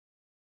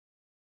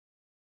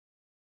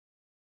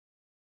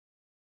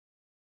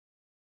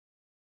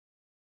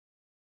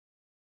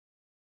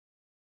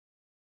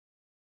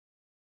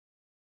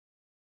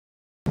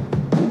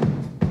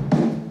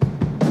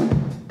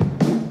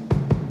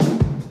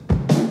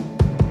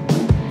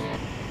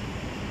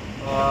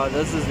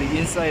This is the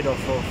inside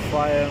of a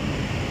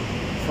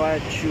fire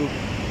tube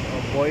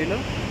boiler.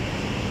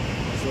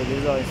 So this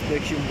is our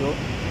inspection door.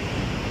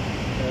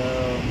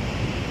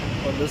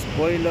 On this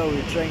boiler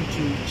we're trying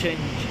to change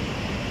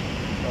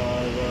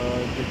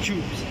the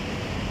tubes.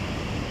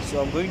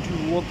 So I'm going to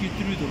walk you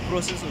through the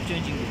process of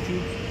changing the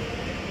tubes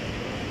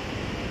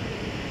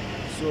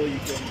so you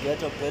can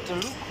get a better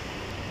look.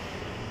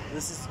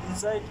 This is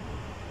inside.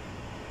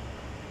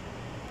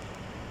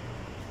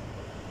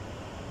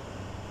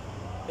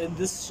 In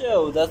this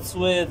shell, that's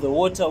where the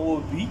water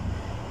will be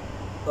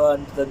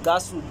and the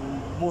gas will be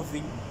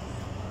moving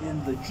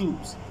in the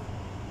tubes.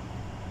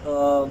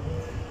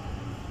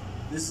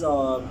 This is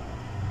our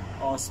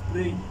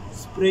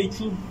spray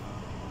tube.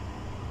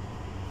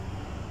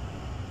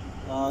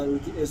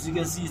 As you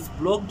can see, it's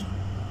blocked,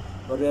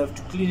 but we have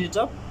to clean it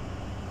up.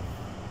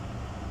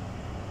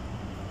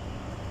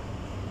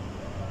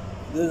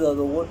 These are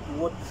the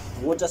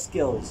water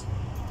scales.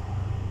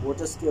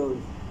 Water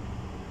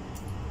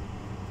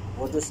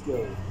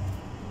scale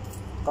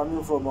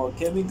coming from our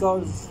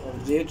chemicals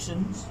and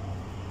reactions.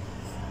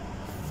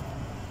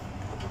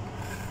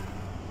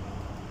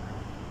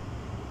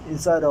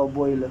 Inside our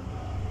boiler.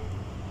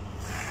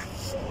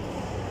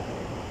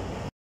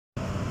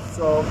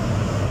 So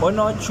on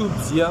our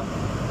tubes here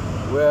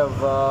we have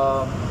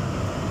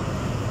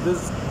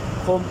these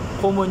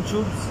common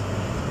tubes,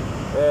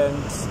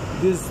 and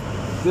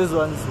these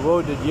ones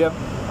welded here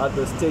are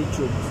the stay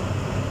tubes.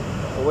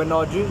 When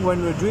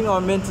we're doing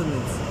our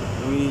maintenance,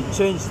 we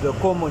change the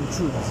common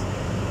tubes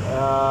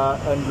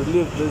and we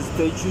leave the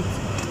stay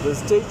tubes. The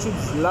stay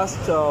tubes last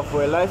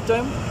for a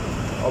lifetime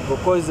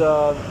because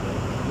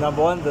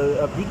number one,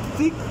 they're a bit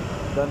thick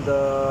than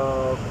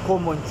the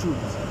common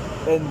tubes,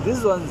 and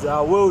these ones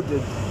are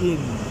welded in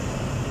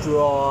to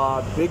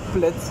our back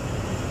plates,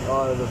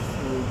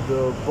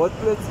 the both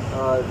plates,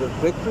 the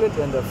back plate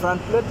and the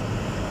front plate.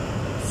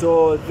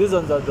 So these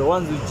ones are the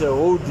ones which are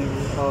holding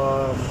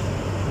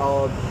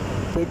our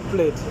back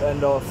plate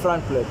and our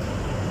front plate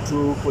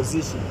to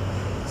position.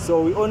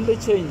 So we only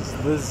change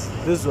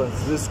these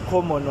ones, these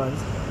common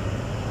ones,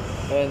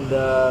 and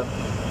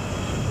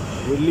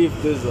we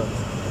leave these ones.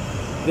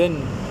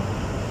 Then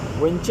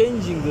when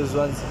changing these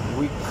ones,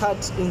 we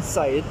cut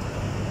inside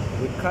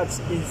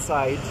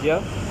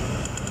here,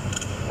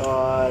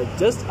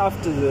 just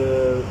after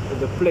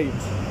the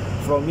plate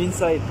from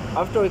inside.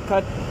 After we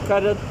cut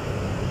it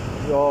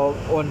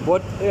on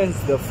both ends,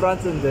 the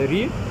front and the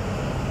rear,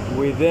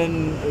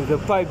 the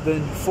pipe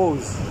then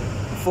falls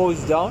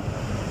down.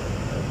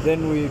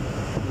 Then it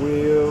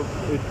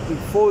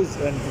falls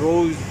and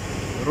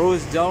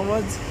rolls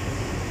downwards.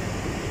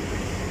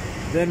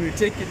 Then we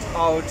take it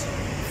out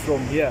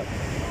from here.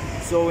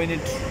 So when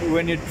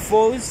it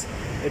falls,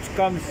 it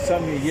comes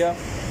somewhere here.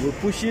 We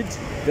push it,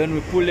 then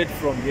we pull it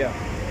from here.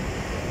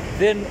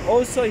 Then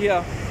also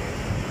here,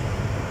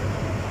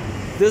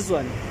 this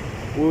one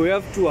we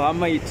have to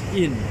hammer it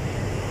in,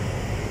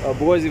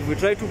 because if we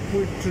try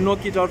to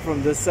knock it out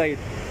from the side,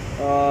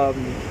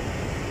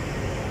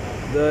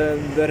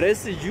 the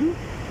residue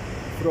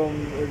from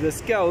the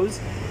scales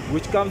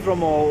which come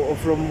from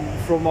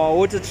our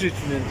water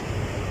treatment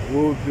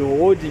will be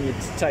holding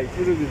it tight.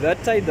 It will be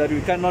that tight that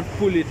we cannot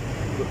pull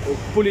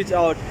it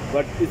out,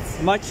 but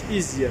it's much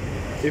easier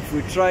if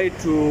we try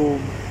to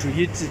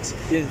hit it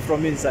in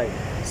from inside.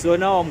 So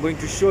now I'm going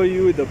to show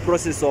you the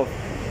process of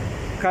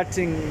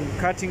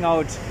cutting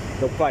out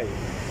the pipe.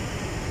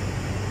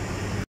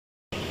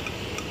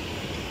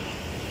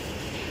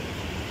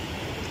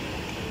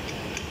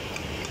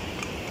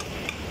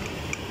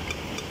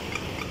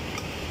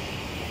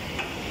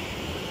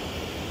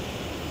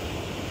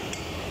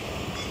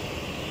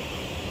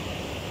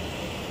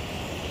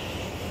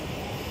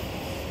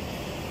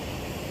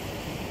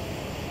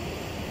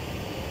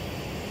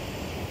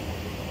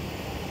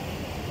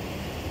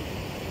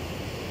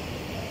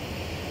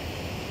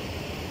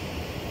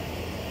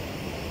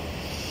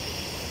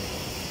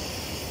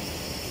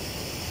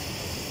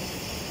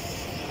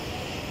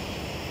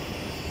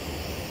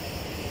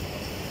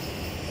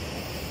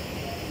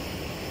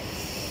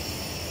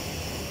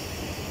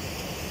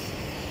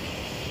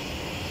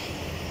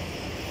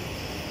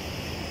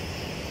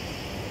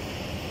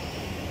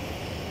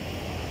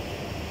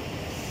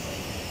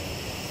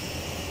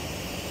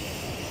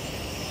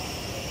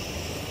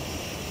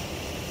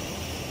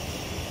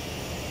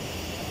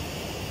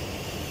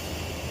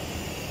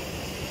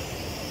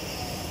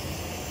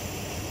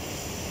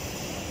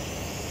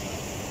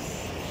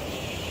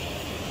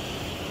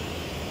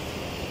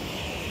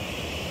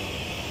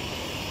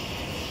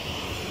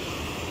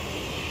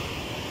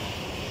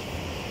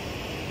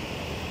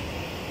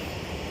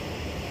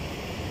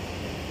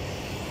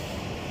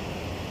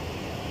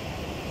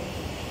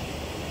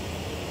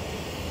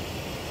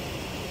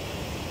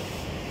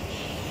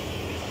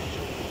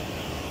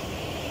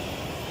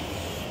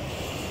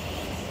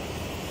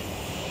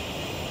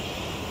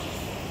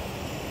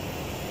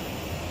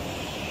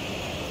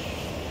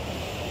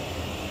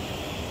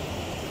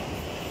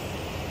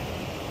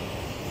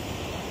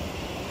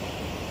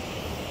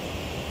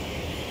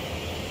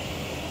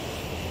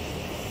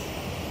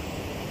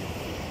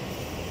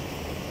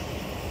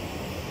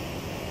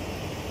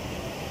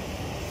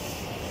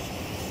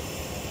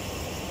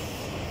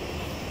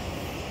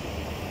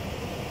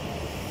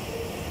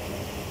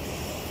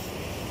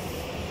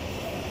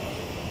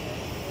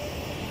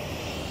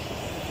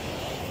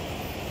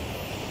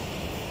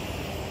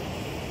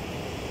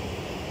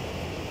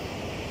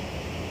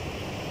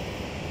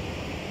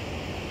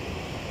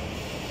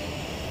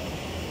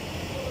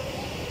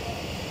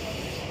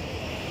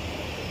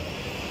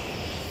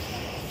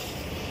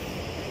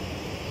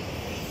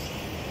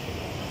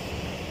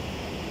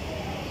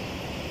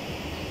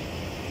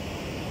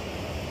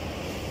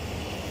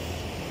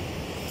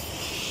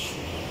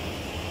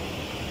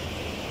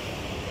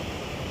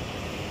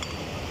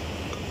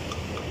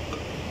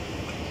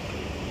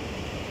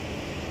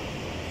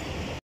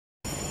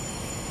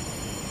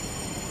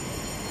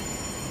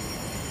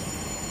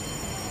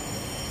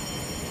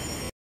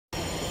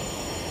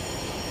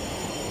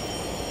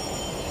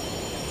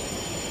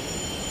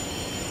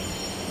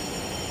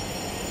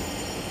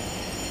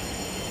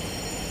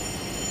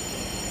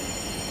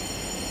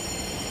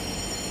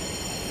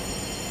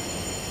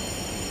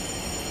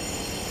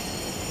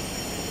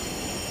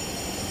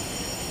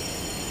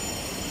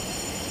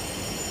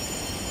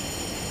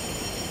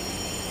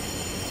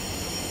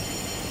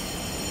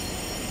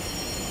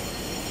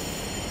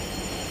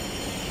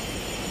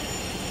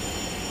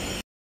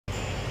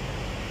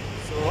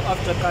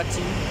 after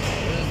cutting,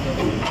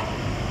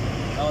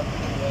 now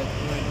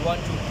we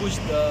want to push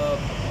the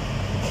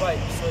pipe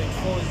so it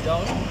falls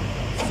down,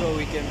 so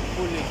we can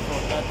pull it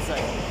from that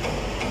side,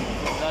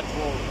 from that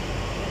wall,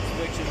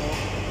 inspection wall.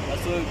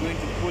 That's where we're going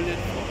to pull it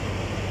from.